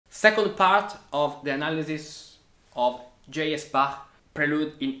second part of the analysis of J.S. Bach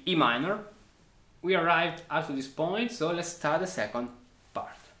Prelude in E minor. We arrived up to this point, so let's start the second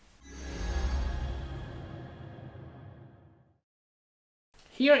part.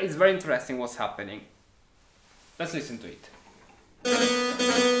 Here is very interesting what's happening. Let's listen to it.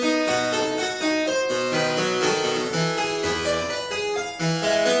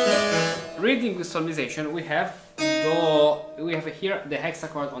 Reading with solmisation, we have here the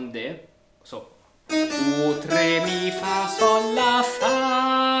hexachord on D, so U, re, mi, fa, sol, la,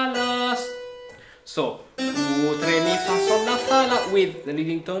 fa, la. So U, re, mi, fa, sol, la, fa, la with the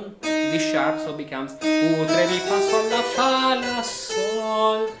leading tone D sharp, so becomes U, re, mi, fa, sol, la, fa, la,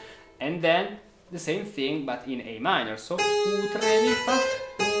 sol, and then the same thing but in A minor, so U, re, mi, fa,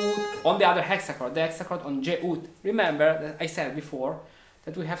 ut. On the other hexachord, the hexachord on J ut. Remember that I said before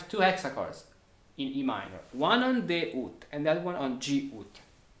that we have two hexachords in E minor, one on D ut and the other one on G ut.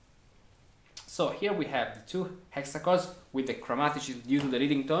 So here we have the two hexachords with the chromaticism due to the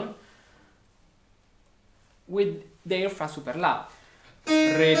leading tone with their fa super la.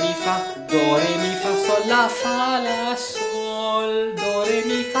 Re mi fa, do re mi fa sol la fa la sol, do re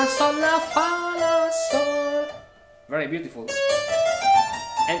mi fa sol la fa la sol. Very beautiful.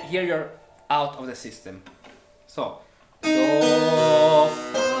 And here you're out of the system. So do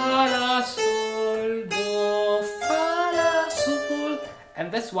fa la sol, do fa la sol,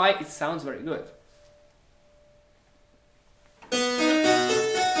 and that's why it sounds very good.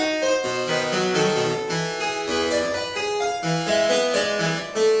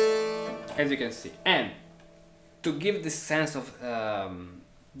 As you can see, and to give this sense of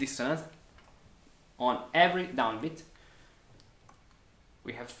dissonance, on every downbeat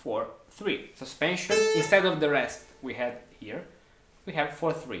we have 4/3 suspension instead of the rest we had here. We have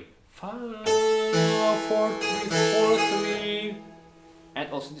 4/3, 5, 4/3, 4/3,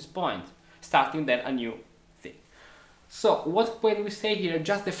 and also this point, starting then a new thing. So what when we say here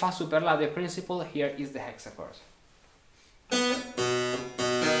just the fa super la, the principle here is the hexachord.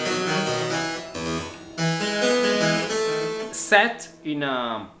 Set in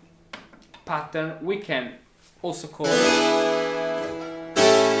a pattern we can also call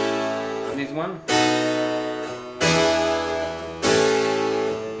this one,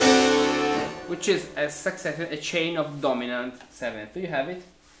 which is a succession, a chain of dominant seventh. Do you have it?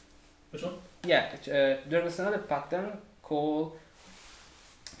 Which one? Yeah, there is another pattern called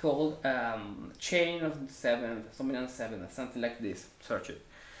chain of seventh, dominant seventh, something like this. Search it.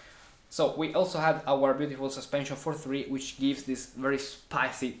 So we also had our beautiful suspension 4/3, which gives this very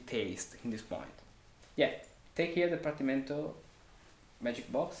spicy taste in this point. Yeah, take here the Partimento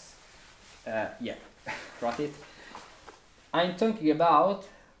Magic Box. Yeah, write it. I'm talking about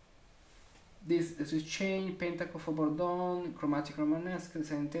this chain, pentacle for Bordone, chromatic Romanesque,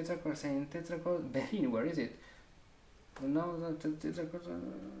 second tetrachord, Berini, where is it? No, the tetrachord.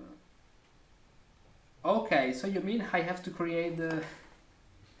 Okay, so you mean I have to create the...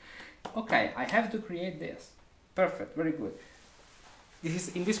 Okay, I have to create this. Perfect, very good. This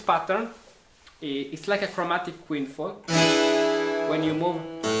is in this pattern. It's like a chromatic quintuple when you move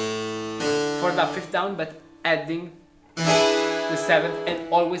for the fifth down, but adding the seventh and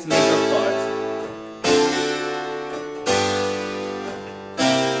always major chords.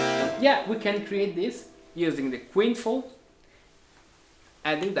 Yeah, we can create this using the quintuple,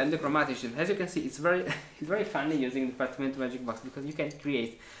 adding then the chromaticism. As you can see, it's very funny using the Partimento Magic Box because you can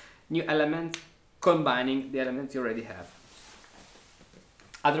create new elements combining the elements you already have.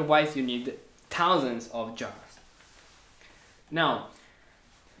 Otherwise you need thousands of jars. Now,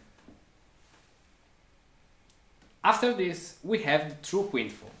 after this we have the true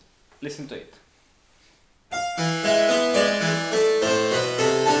quintuple. Listen to it.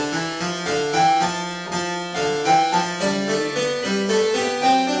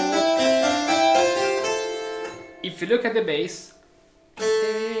 If you look at the bass,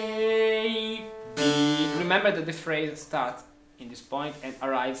 remember that the phrase starts in this point and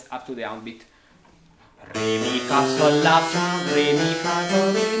arrives up to the downbeat. Re, mi, fa, sol, la, fa, re, mi, fa, do,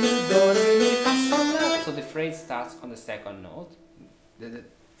 re, mi, do, re, mi, fa, sol, la. So the phrase starts on the second note, the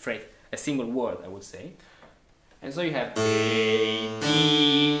phrase, a single word I would say. And so you have A,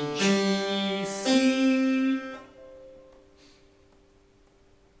 D, G, C.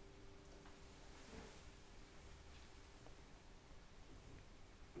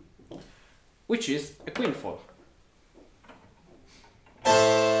 Which is a quintuple.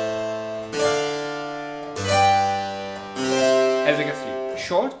 As you can see,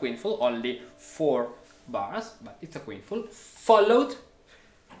 short quintuple, only 4 bars, but it's a quintuple, followed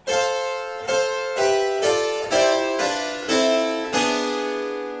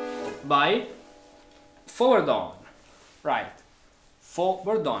by forward on. Right,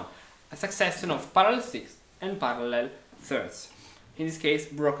 forward on. A succession of parallel sixths and parallel thirds. In this case,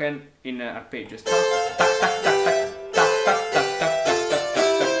 broken in arpeggios.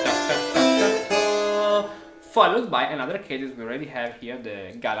 Followed by another cadence. We already have here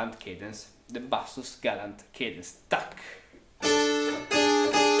the gallant cadence, the bassus gallant cadence. Tac.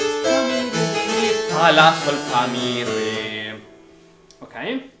 Fa, la, sol, fa, mi, re.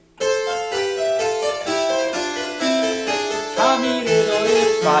 Okay. Fa, mi, re, do, re,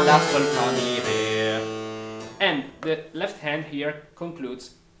 fa, la, sol, fa, mi, re. And the left hand here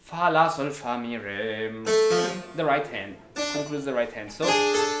concludes fa, la, sol, fa, mi, re. The right hand concludes the right hand. So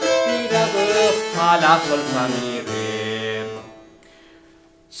fa, la, sol, fa, mi, re.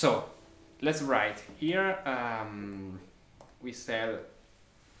 So let's write here. We said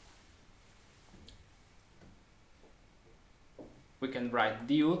we can write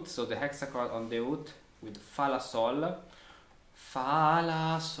the ut, so the hexachord on the ut with fa, la, sol, fa,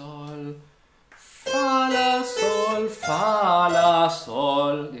 la, sol, fa, la, sol, fa, la,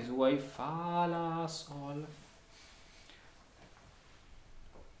 sol, this way, fa, la, sol.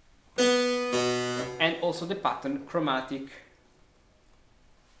 And also the pattern chromatic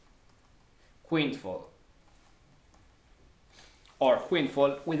quintful, or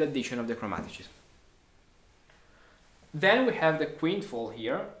quintful with addition of the chromaticism. Then we have the quintful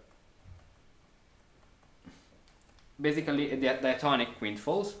here, basically the diatonic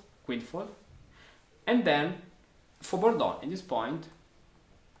quintful, and then forward on. At this point,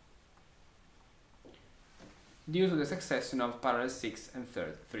 due to the succession of parallel sixth and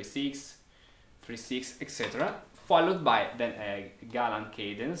third, 3/6, 3/6, etc., followed by then a gallant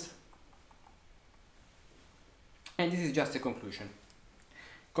cadence, and this is just a conclusion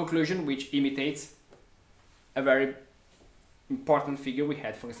which imitates a very important figure we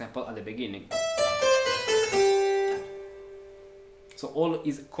had, for example, at the beginning. So all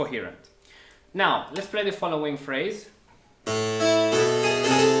is coherent. Now let's play the following phrase.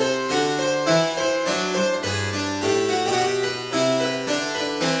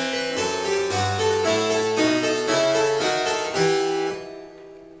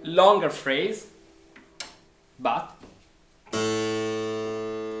 Longer phrase, but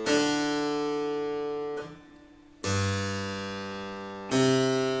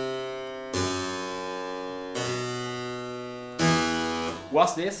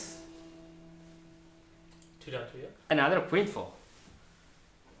what's this? Another quintful.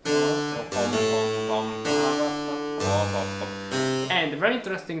 And the very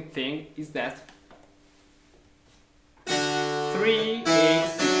interesting thing is that 3, 8,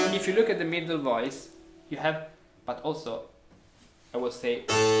 6. If you look at the middle voice, you have, but also I will say in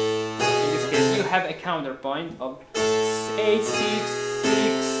this case you have a counterpoint of 8, 6,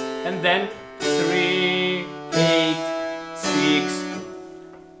 6, and then 3, 8, 6.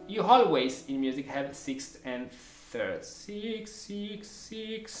 You always in music have sixth and third. 6, 6,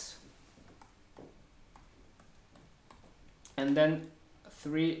 6. And then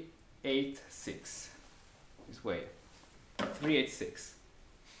 3, 8, 6. This way. 3, 8, 6.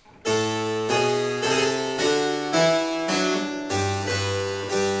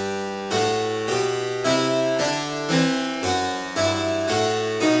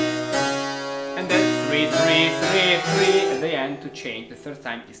 And then 3, 3, 3, 3. At the end to change. The third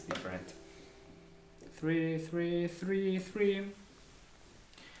time is different. 3, 3, 3, 3.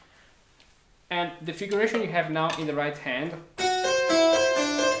 And the figuration you have now in the right hand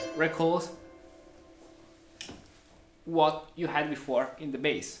recalls what you had before in the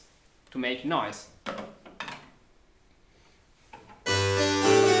bass to make noise.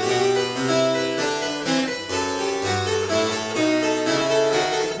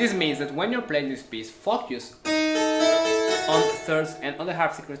 This means that when you're playing this piece, focus on thirds and on the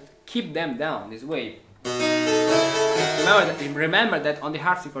harpsichord, keep them down this way. Remember that on the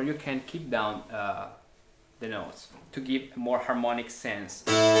harpsichord you can keep down the notes to give a more harmonic sense.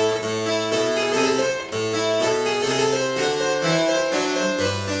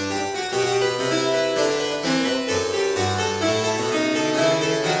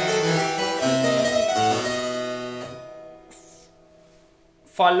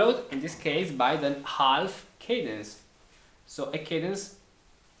 Followed in this case by the half cadence, so a cadence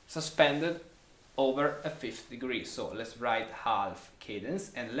suspended over a fifth degree. So let's write half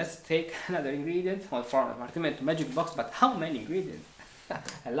cadence, and let's take another ingredient from the Partimento Magic Box. But how many ingredients?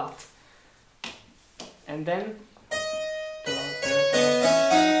 A lot. And then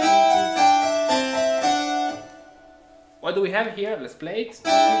what do we have here? Let's play it.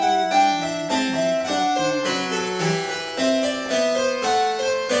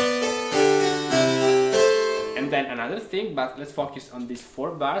 then another thing, but let's focus on these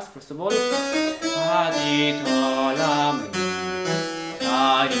 4 bars first of all.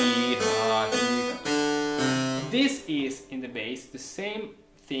 This is in the bass the same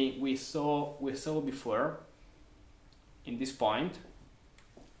thing we saw before in this point.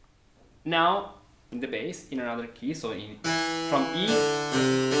 Now in the bass in another key, so from E,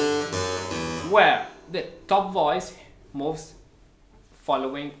 where the top voice moves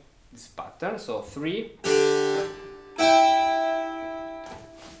following this pattern. So 3,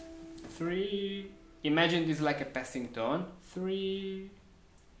 3. Imagine this like a passing tone. 3,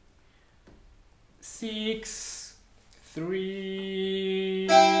 6, 3,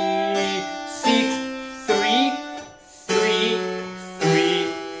 6, 3, 3, 3,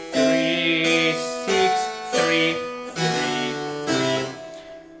 3, 6, 3, 3,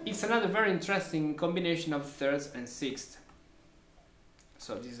 3. It's another very interesting combination of thirds and sixths.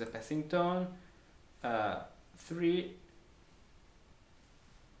 So this is a passing tone. 3,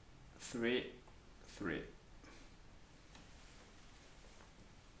 3, 3.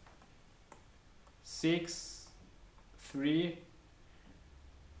 6, 3,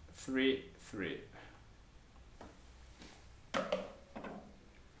 3, 3.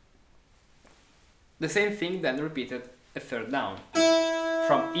 The same thing then repeated a third down.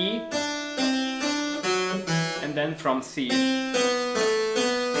 From E and then from C.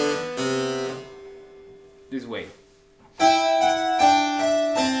 This way.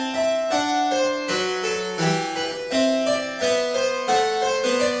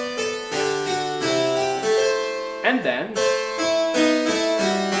 And then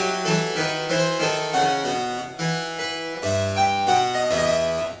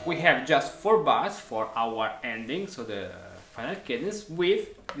we have just 4 bars for our ending, so the final cadence, with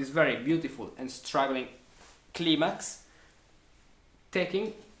this very beautiful and struggling climax,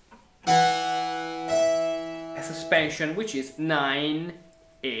 taking a suspension which is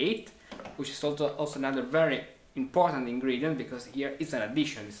 9/8, which is also another very important ingredient, because here is an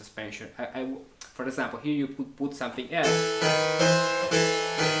addition, the suspension. For example, here you could put something else,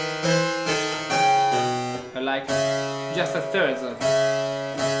 like just a third.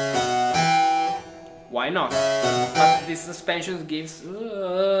 Why not? But this suspension gives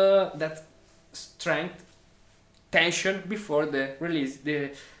that strength, tension before the release,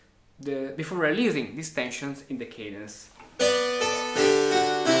 before releasing these tensions in the cadence.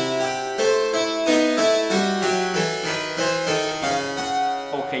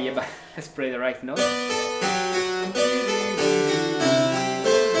 Okay, yeah, but let's play the right note.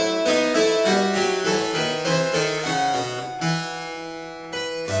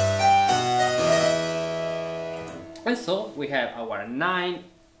 And so we have our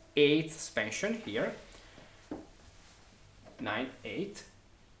 9/8 suspension here, 9/8,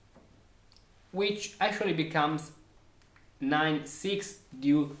 which actually becomes 9/6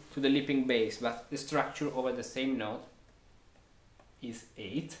 due to the leaping bass, but the structure over the same note is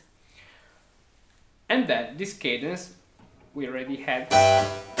 8. And then this cadence, we already had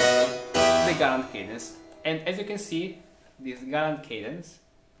the gallant cadence, and as you can see, this gallant cadence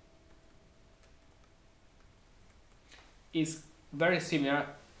is very similar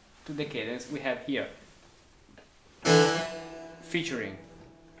to the cadence we have here, featuring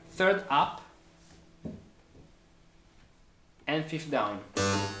third up and fifth down,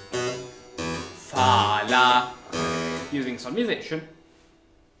 fa la, using solmisation,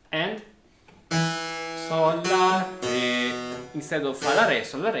 and sol la re, instead of fa la re,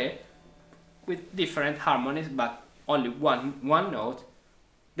 sol la re, with different harmonies but only one note.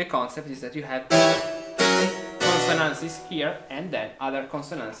 The concept is that you have consonances here and then other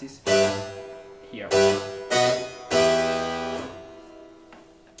consonances here.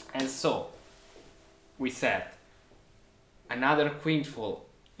 And so we set another quintful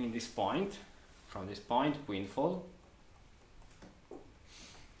in this point, from this point, quintful.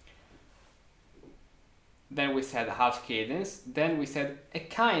 Then we said half cadence, then we said a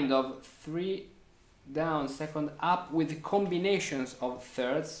kind of 3 down, second up with combinations of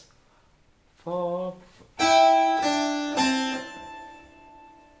thirds. 4.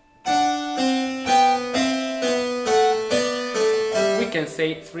 We can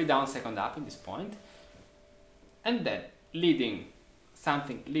say 3 down, second up in this point, and then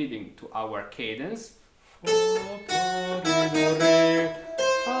something leading to our cadence.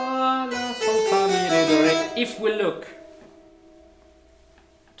 If we look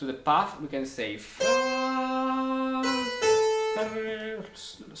to the path, we can say fa,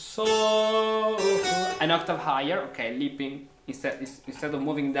 so, an octave higher, okay, leaping instead of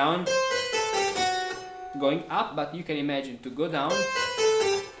moving down, going up, but you can imagine to go down,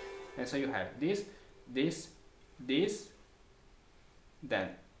 and so you have this, this, then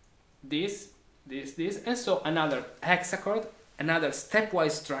this, and so another hexachord, another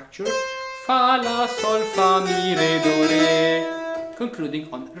stepwise structure, fa, la, sol, fa, mi, re, do, re,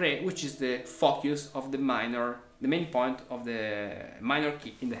 concluding on re, which is the focus of the minor, the main point of the minor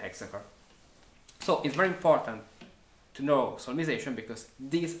key in the hexachord. So it's very important to know solmisation, because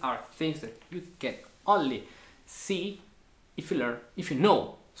these are things that you can only see if you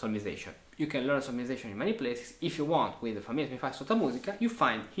know solmisation. You can learn solmisation in many places. If you want, with the Partimenti Tota Musica, you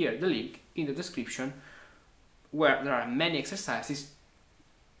find here the link in the description where there are many exercises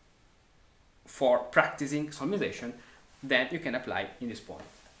for practicing solmisation that you can apply in this point.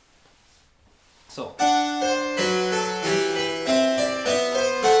 So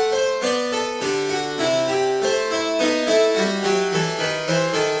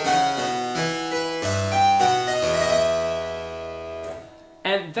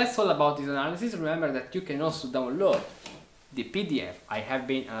and that's all about this analysis. Remember that you can also download the PDF I have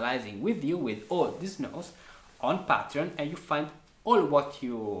been analyzing with you with all these notes on Patreon, and you find all what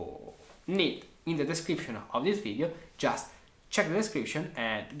you need in the description of this video. Just check the description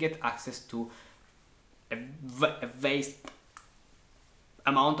and get access to a vast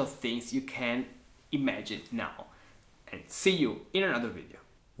amount of things you can imagine now. And see you in another video.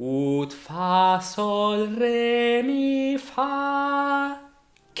 Ut, fa, sol, re, mi, fa.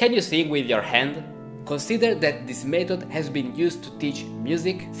 Can you sing with your hand? Consider that this method has been used to teach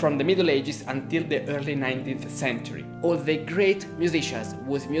music from the Middle Ages until the early 19th century. All the great musicians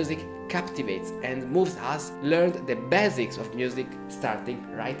whose music captivates and moves us learned the basics of music starting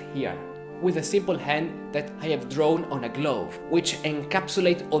right here, with a simple hand that I have drawn on a glove, which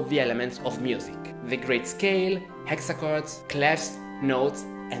encapsulate all the elements of music: the great scale, hexachords, clefs, notes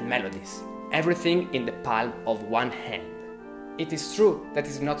and melodies. Everything in the palm of one hand. It is true that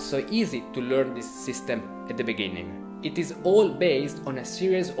it's not so easy to learn this system at the beginning. It is all based on a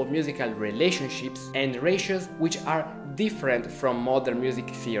series of musical relationships and ratios which are different from modern music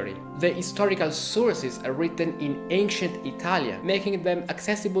theory. The historical sources are written in ancient Italian, making them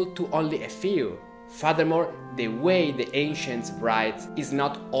accessible to only a few. Furthermore, the way the ancients write is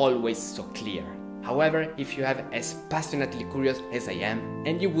not always so clear. However, if you are as passionately curious as I am,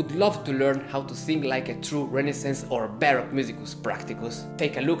 and you would love to learn how to sing like a true Renaissance or Baroque musicus practicus,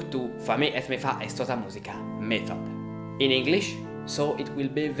 take a look to Fa me et me fa est tota musica method in English, so it will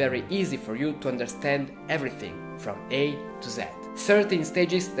be very easy for you to understand everything from A to Z. 13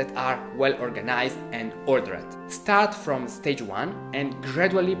 stages that are well organized and ordered. Start from stage 1 and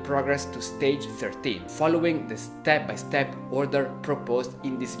gradually progress to stage 13, following the step-by-step order proposed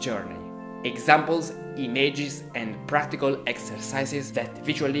in this journey. Examples, images and practical exercises that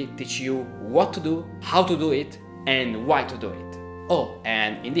visually teach you what to do, how to do it and why to do it. Oh,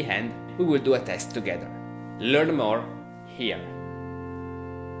 and in the end, we will do a test together. Learn more here.